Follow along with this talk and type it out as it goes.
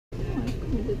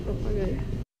comida de papagaio.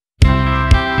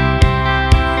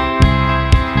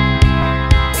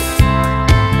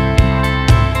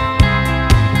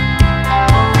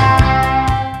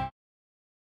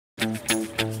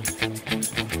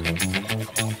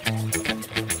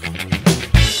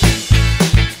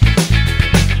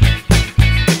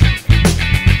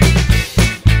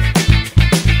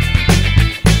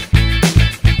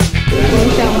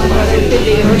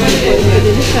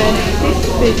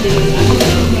 Pedi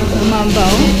um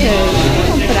mambão, que é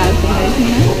um prato mesmo,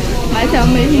 né? Mas é o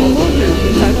mesmo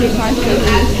burrito, só que com as coisas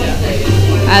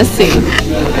assim.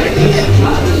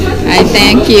 Aí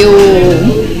tem aqui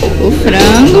o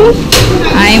frango,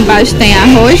 aí embaixo tem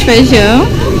arroz, feijão,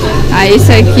 aí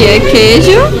isso aqui é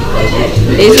queijo,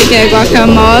 isso aqui é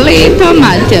guacamole e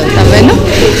tomate, ó, tá vendo?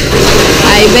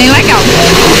 Aí bem legal.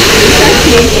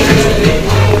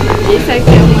 Isso aqui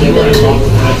é uma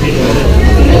delícia.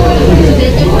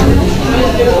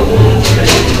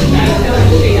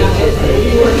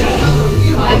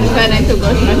 É diferente o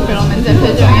gosto, mas pelo menos é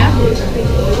feijão e arroz.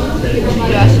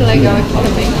 Eu acho legal aqui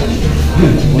também.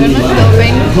 Eu não estou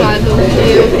bem do lado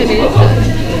que eu queria estar,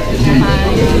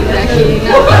 mas aqui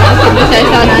na frente dos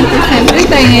restaurantes sempre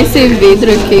tem esse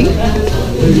vidro aqui,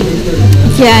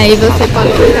 que aí você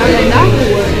pode ficar vendo a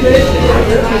rua.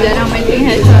 Geralmente em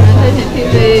restaurante a gente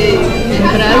vê no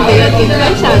Brasil aqui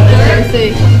fechado, pra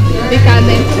você ficar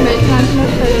dentro mesmo na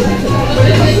atmosfera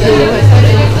do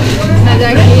restaurante. Mas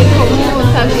aqui, como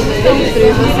está tudo tão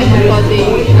frio, você não pode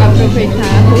aproveitar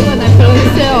a rua, né? Pelo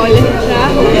menos você olha pra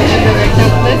rua, né? Pra ver o que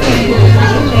está acontecendo.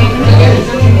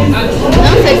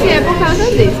 Não sei se é por causa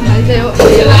disso, mas eu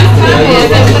tive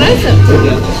essa impressão.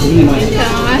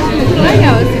 Então acho muito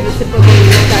legal assim, você poder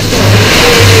ficar com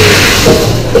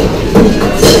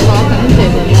você coloca no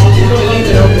dedo.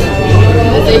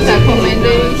 Você está comendo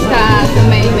e está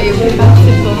também meio que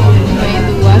participando,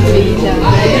 vendo a vida,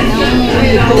 né? Não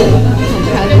no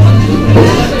caso.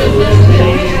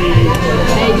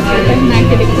 É isso, vai terminar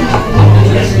aquele copo.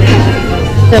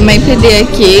 Também pedi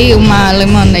aqui uma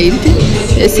limonade.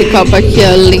 Esse copo aqui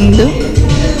é lindo.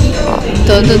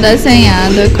 Todo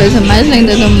desenhado, a coisa mais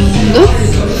linda do mundo.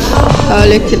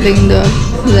 Olha que lindo,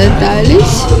 os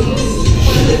detalhes.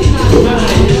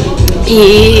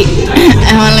 E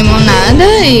é uma limonada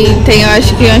e tem, eu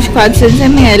acho que uns 400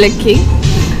 ml aqui.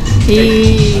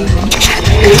 E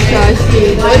isso eu acho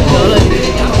que $2. $2.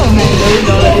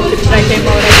 Pra quem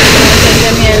mora aqui,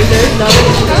 400 ml, $2 tá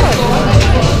ótimo, né?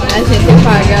 A gente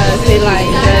paga, sei lá,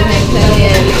 em 300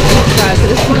 ml,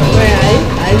 4, 5 reais,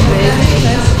 às vezes,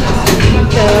 né?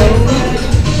 Então,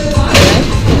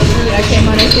 pra quem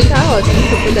mora aqui tá ótimo.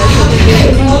 Se eu pudesse, eu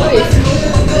viver tomando isso.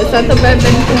 Eu só tô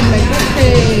bebendo também porque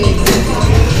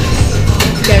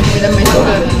é comida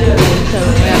mexicana, né? Então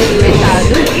é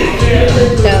aproveitado.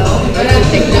 Então você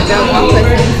tem que beber alguma coisa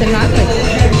que você não aguenta.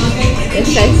 É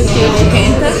certo que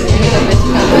esquenta, comida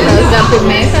mexicana por causa da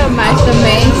pimenta, mas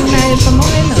também não é pra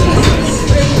morrer não.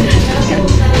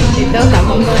 Então tá,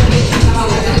 vamos embora.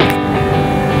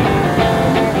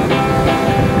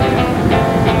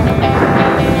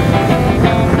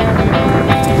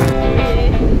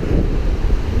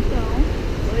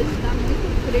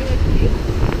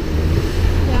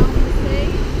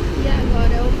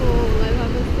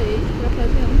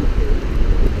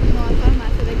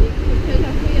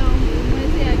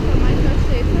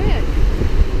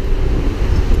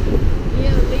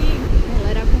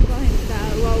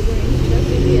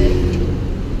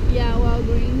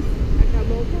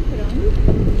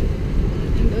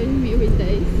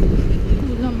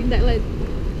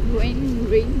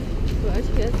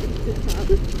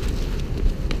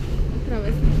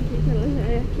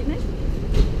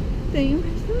 Tem um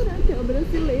restaurante, ó,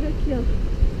 brasileiro aqui, ó.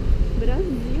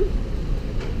 Brasil.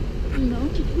 Não,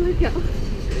 que legal.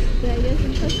 E aí a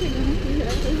gente tá chegando aqui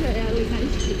já é ali na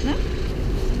esquina.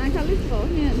 Na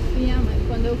Califórnia, tinha, mas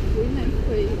quando eu fui, né,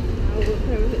 foi a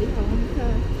outra vez,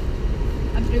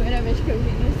 a primeira vez que eu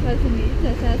vim nos Estados Unidos,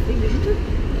 essa é a segunda.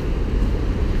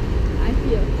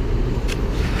 Aqui, ó.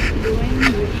 Não é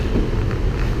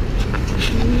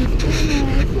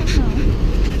essa não.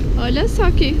 Olha só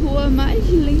que rua mais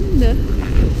linda.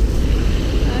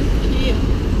 Aqui, ó.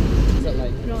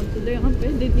 Pronto, dei uma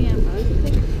perdidinha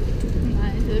básica,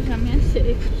 mas eu já me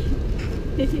achei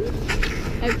aqui.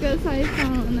 É porque eu saí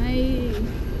falando, né, e...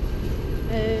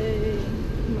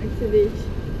 como é que se diz?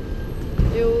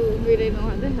 Eu virei no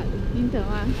lado errado. Então,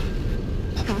 a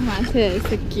farmácia é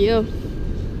essa aqui, ó.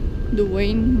 Do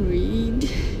Wayne Reed.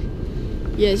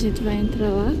 E a gente vai entrar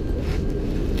lá.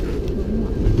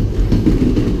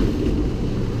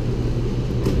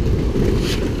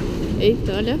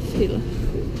 Eita, olha a fila.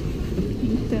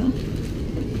 Então,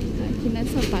 Aqui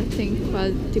nessa parte tem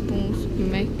quase tipo um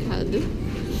supermercado.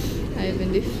 Aí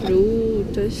vende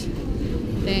frutas.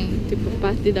 Tem tipo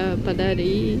parte da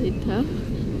padaria e tal.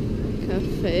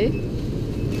 Café.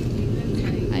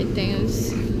 Aí tem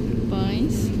os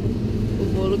pães. O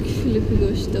bolo que o Felipe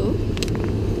gostou.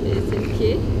 Esse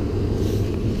aqui.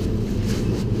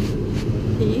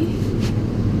 E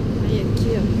aí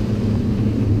aqui,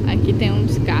 ó. Aqui tem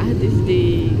uns cards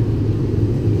de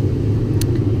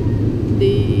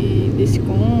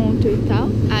desconto e tal.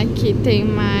 Aqui tem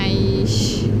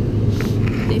mais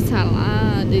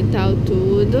salada e tal,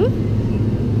 tudo.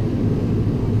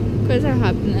 Coisa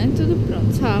rápida, né? Tudo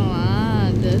pronto.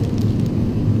 Salada.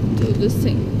 Tudo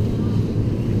assim.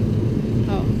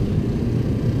 Ó.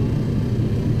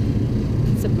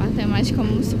 Essa parte é mais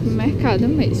como um supermercado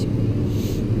mesmo.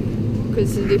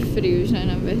 Coisas de frios, né?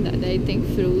 Na verdade. Aí tem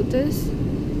frutas.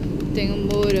 Tem um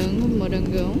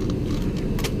morangão.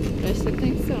 Presta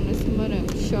atenção nesse morango.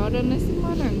 Chora nesse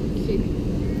morango aqui.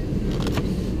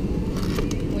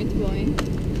 Muito bom, hein?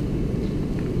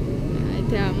 Aí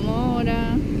tem a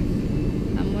amora.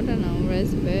 Amora não,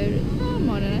 raspberry. Ah,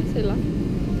 amora, né? Sei lá.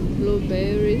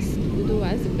 Blueberries. Tudo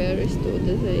raspberries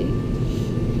todas aí.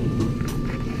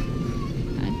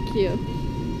 Aqui, ó.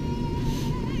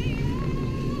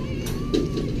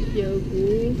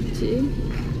 Iogurte.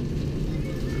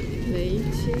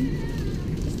 Leite.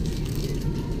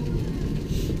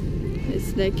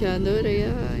 Esse daqui eu adorei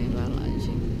a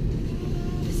embalagem.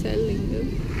 Isso é lindo.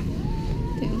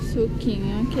 Tem um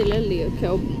suquinho, aquele ali, ó, que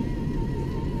é o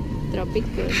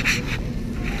tropicano.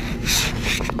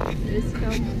 Esse que é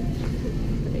o bom.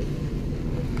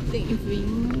 Tem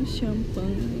vinho,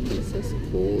 champanhe, essas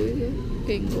coisas.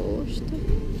 Quem gosta.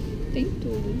 Tem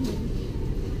tudo.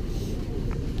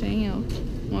 Tem, ó,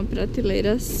 uma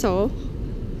prateleira só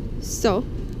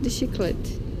de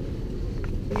chiclete.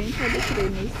 Alguém pode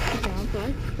crer nisso, que tem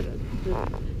uma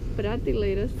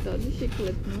prateleira só de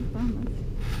chiclete na farmácia.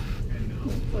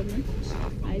 Não pode, né?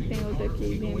 Aí tem outra aqui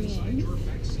de M&M.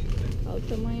 Olha o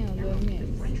tamanho do M&M.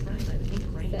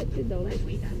 $7.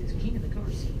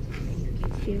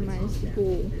 Tem mais tipo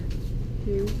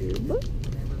jujuba.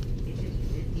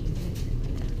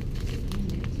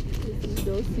 Esses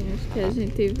docinhos que a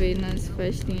gente vê nas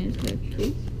festinhas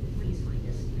daqui.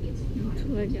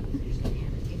 Muito legal.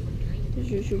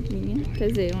 Jujubinha, quer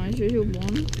dizer, uma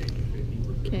jujubona,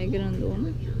 que é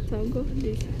grandona. Tá o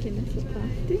gordice aqui nessa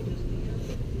parte.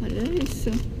 Olha isso.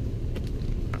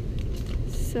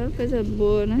 Só coisa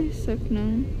boa, né? Só que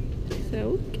não. Isso é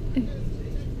o quê?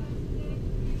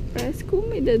 Parece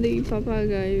comida de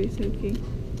papagaio isso aqui.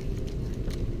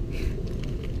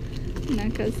 Na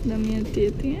casa da minha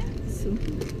tia tem isso.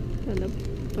 Cada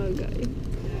papagaio.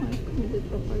 Comida de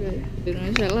papagaio. Tem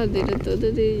uma geladeira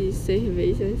toda de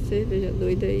cerveja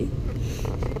doida aí.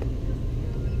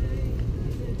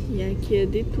 E aqui é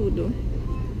de tudo.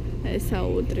 Essa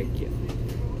outra aqui, ó.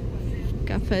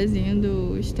 Cafezinho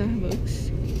do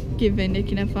Starbucks, que vende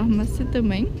aqui na farmácia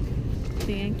também.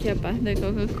 Tem aqui a parte da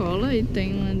Coca-Cola e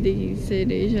tem uma de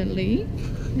cereja ali.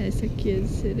 Essa aqui é de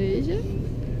cereja.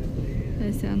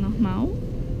 Essa é a normal.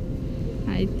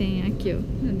 Aí tem aqui, ó,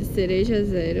 a de cereja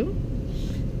zero.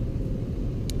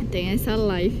 Tem essa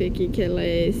Life aqui, que ela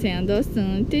é sem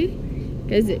adoçante.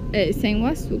 Quer dizer, é sem o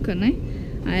açúcar, né?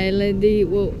 Aí ela é de...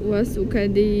 O açúcar é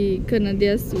de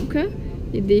cana-de-açúcar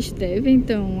e de stevia,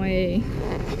 então é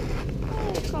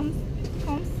como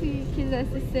se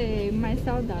quisesse ser mais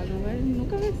saudável, mas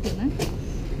nunca vai ser, né?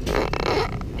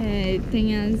 É,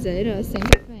 tem a zero, a sem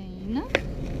cafeína.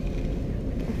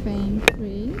 Cafeína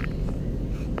free.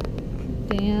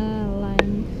 Tem a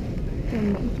lime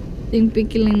também. Tem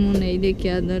Pink Lemonade aqui,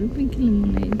 eu adoro Pink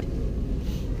Lemonade.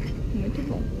 Muito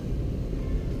bom.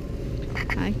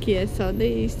 Aqui é só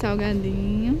de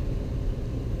salgadinho.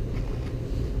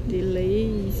 De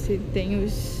leite. Tem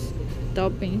os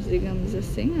toppings, digamos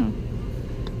assim, ó.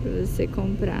 Pra você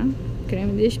comprar.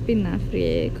 Creme de espinafre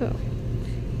é qual?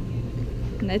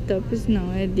 Não é tops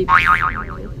não, é de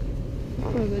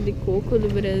água de coco do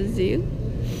Brasil.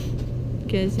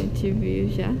 Que a gente viu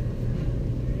já.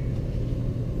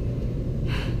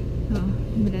 Ó,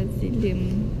 Brasília.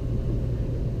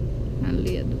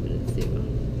 Ali é do Brasil, ó.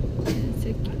 Esse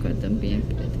aqui com a tampinha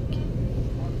preta aqui.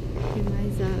 Tem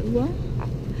mais água.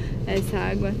 Essa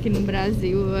água aqui no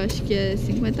Brasil eu acho que é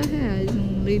R$50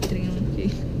 um litrinho aqui.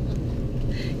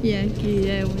 E aqui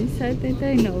é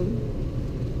R$1,79.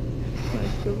 Eu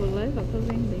acho que eu vou levar pra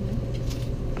vender, né?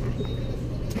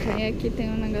 Aí aqui tem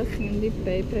um negocinho de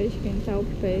pé pra esquentar o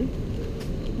pé.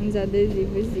 Uns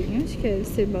adesivozinhos que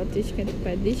você bota e esquenta o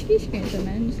pé. Diz que esquenta,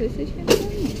 né? Não sei se esquenta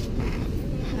não.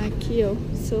 Aqui, ó,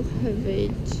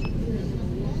 sorvete.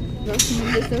 gosto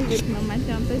muito de sorvete, não, mas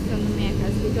tem uma pessoa na minha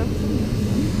casa que gosta muito.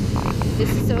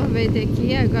 Esse sorvete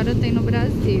aqui agora tem no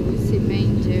Brasil, esse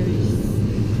Beeeijos.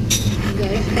 Eu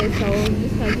acho que é só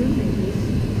nos Estados Unidos.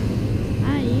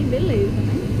 Aí, beleza,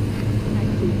 né?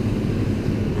 Aqui.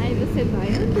 Aí você vai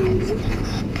andando.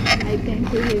 Aí tem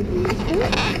aqui revista.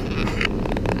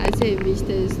 As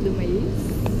revistas do mês.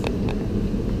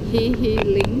 Ri,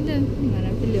 linda,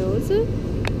 maravilhosa.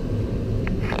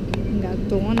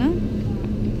 Gatona.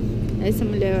 Essa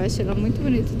mulher eu acho ela muito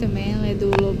bonita também. Ela é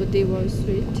do Lobo de Wall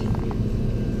Street.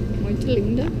 Muito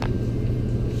linda.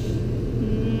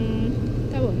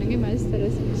 Tá bom, ninguém mais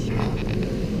interessante.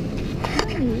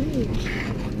 Aí.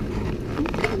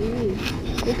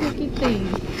 Aqui. O que tem?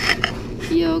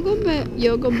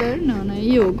 Yogo Bear não, né?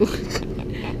 Yogo.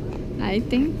 Aí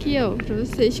tem aqui, ó, pra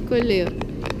você escolher,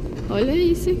 ó. Olha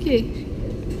isso aqui.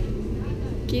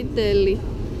 Que dele.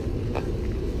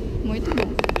 Muito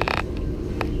bom.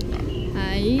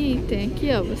 Aí tem aqui,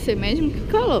 ó, você mesmo que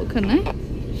coloca, né?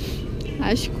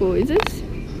 As coisas.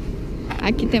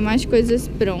 Aqui tem mais coisas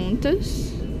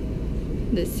prontas.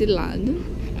 Desse lado.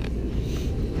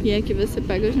 E aqui você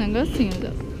pega os negocinhos,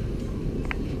 ó.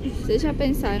 Vocês já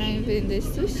pensaram em vender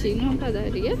sushi numa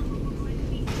padaria?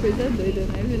 Coisa doida,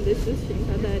 né? Vender sushi em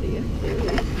padaria.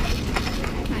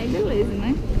 Aí beleza,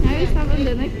 né? Aí eu estava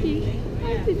andando aqui.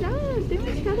 Aí eu fiz, tem uma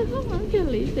escada rolante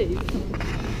ali, Deison.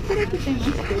 Será que tem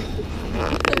mais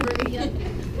coisas?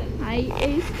 Aí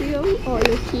eis que eu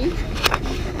olho aqui.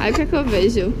 Aí o que é que eu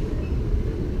vejo?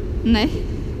 Né?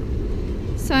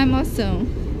 Só emoção.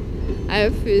 Aí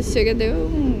eu fiz, chega, deu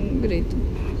um grito.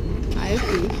 Aí eu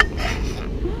fiz,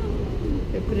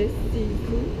 eu preciso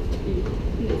ir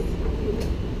nesse lugar.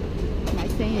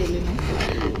 Mas sem ele, né?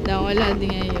 Dá uma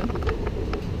olhadinha aí, ó.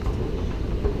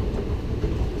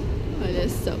 Olha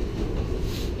só.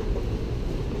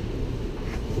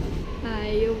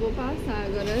 Aí eu vou passar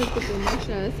agora, tipo,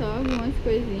 mostrar só algumas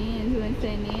coisinhas, umas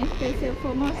ceninhas, porque se eu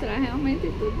for mostrar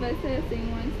realmente tudo vai ser assim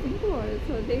umas 5 horas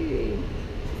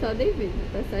só de vídeo,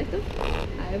 tá certo?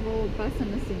 Aí eu vou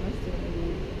passando assim,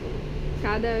 mostrando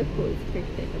cada coisa que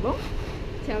tem, tá bom?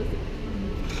 Tchauzinho.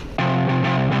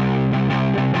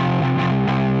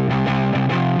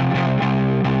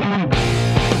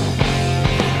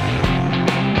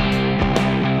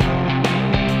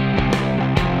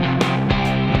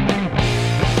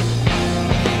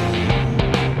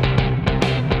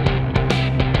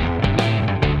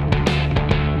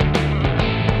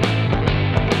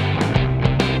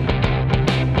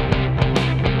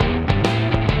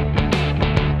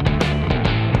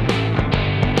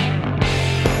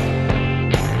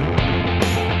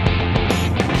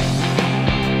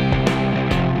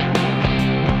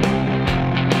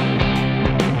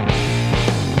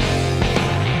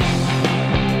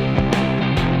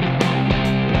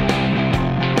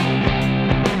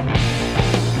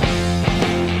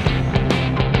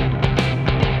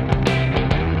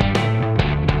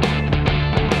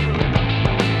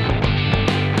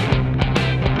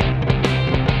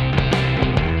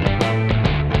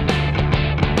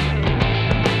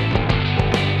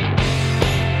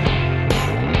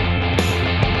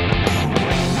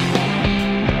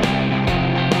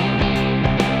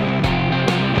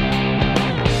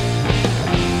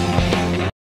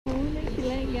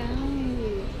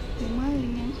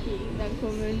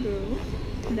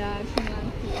 Da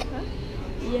Acompanhem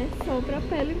e é só pra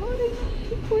pele morena.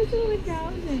 Que coisa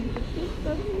legal, gente.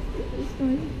 Todos os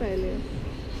tons de pele.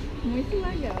 Muito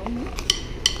legal, né?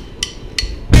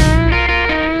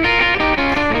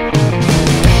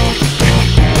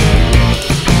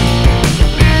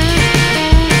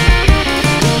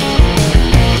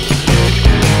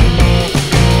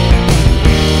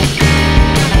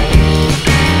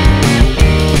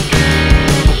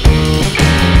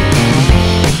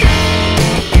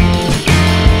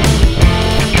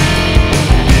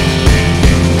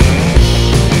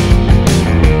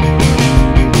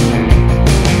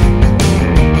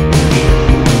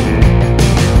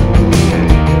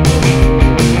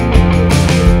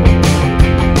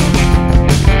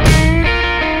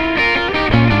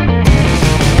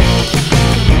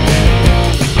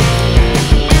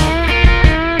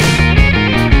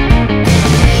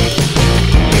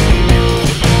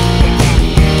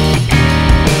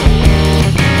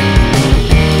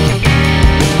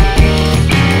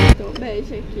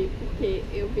 Aqui porque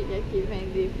eu vim aqui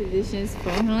vender Beeeijos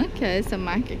Fórmula, que é essa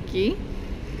marca aqui,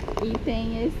 e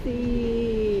tem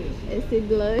esse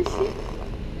blush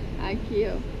aqui,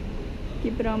 ó,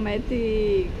 que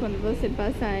promete, quando você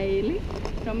passar ele,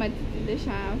 promete te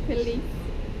deixar feliz.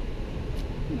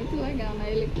 Muito legal,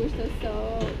 né? Ele custa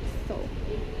só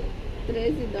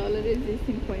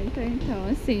 $13,50, então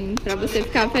assim, pra você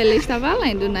ficar feliz tá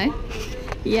valendo, né?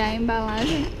 E a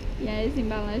embalagem, e as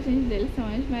embalagens deles são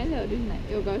as melhores, né?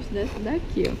 Eu gosto dessa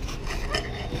daqui, ó.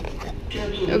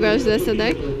 Eu gosto dessa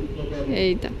daqui.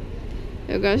 Eita.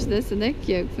 Eu gosto dessa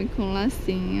daqui, ó, que vem com um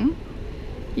lacinho.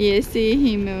 E esse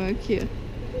rímel aqui, ó.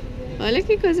 Olha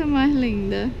que coisa mais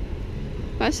linda.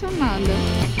 Apaixonada.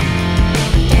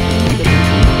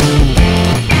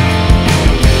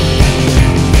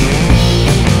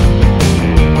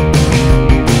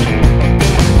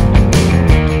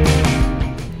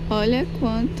 Olha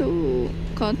quanto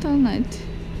cotonete.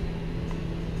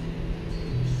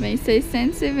 Vem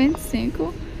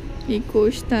 625 e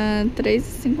custa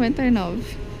R$3,59.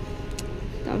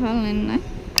 Tá valendo, né?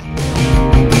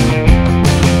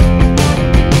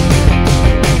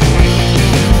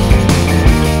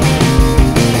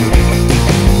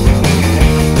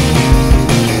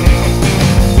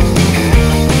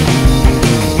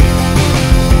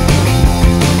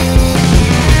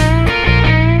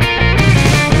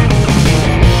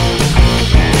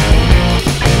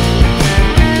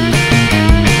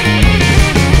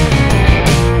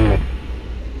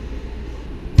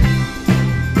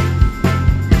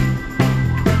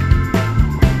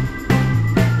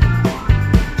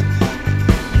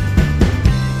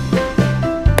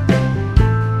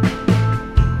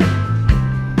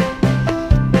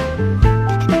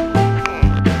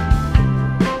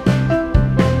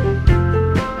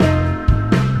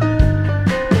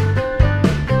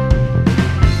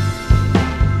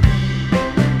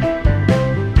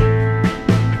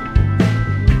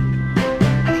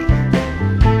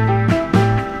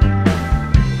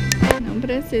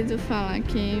 Preciso falar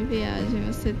que em viagem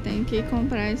você tem que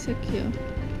comprar isso aqui, ó.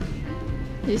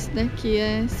 Esse daqui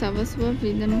salva a sua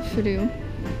vida no frio.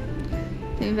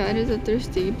 Tem vários outros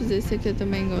tipos. Esse aqui eu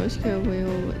também gosto, que é o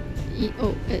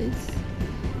EOS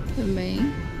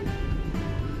também.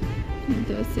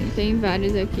 Então assim, tem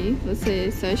vários aqui.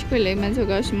 Você só escolher, mas eu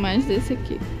gosto mais desse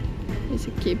aqui. Esse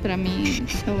aqui pra mim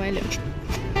é o melhor.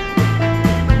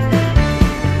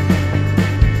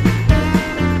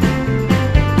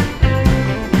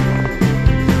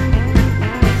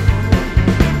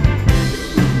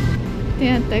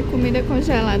 Tem até comida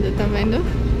congelada, tá vendo?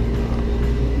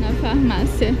 Na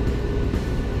farmácia.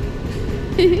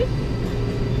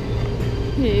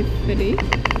 Refri.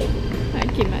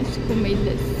 Aqui mais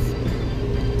comidas.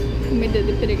 Comida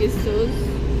de preguiçoso.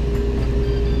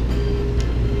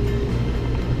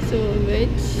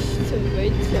 Sorvete.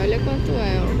 Olha quanto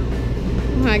é, ó.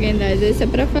 O Häagen-Dazs. Esse é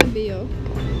pra Fabi, ó.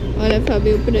 Olha,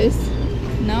 Fabi, o preço.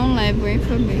 Não levo, hein,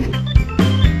 Fabi.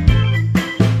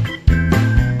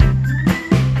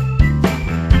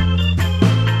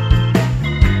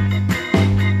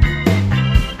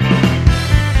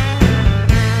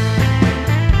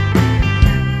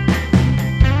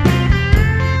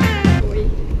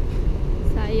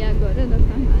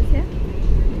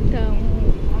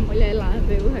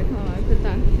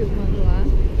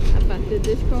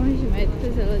 Dos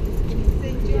cosméticos, ela disse que não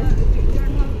podia.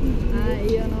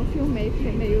 Aí eu não filmei,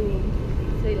 fiquei meio,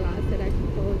 sei lá, será que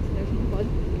pode, será que não pode.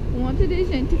 Um monte de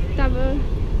gente que tava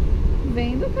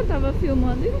vendo que eu tava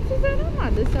filmando e não fizeram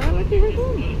nada, só ela que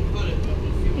reclamou.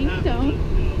 Então,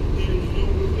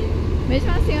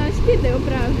 mesmo assim, eu acho que deu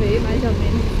pra ver mais ou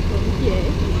menos como que é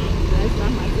as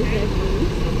farmácias daqui,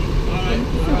 como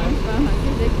que são as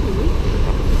farmácias daqui.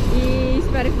 E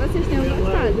espero que vocês tenham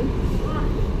gostado.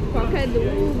 Qualquer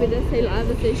dúvida, sei lá,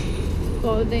 vocês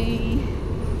podem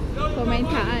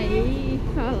comentar aí,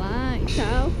 falar e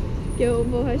tal, que eu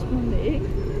vou responder.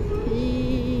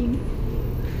 E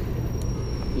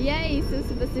é isso.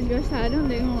 Se vocês gostaram,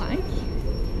 deem um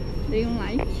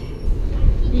like.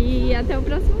 E até o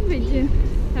próximo vídeo,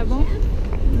 tá bom?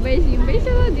 Um beijinho bem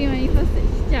geladinho aí em vocês.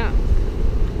 Tchau!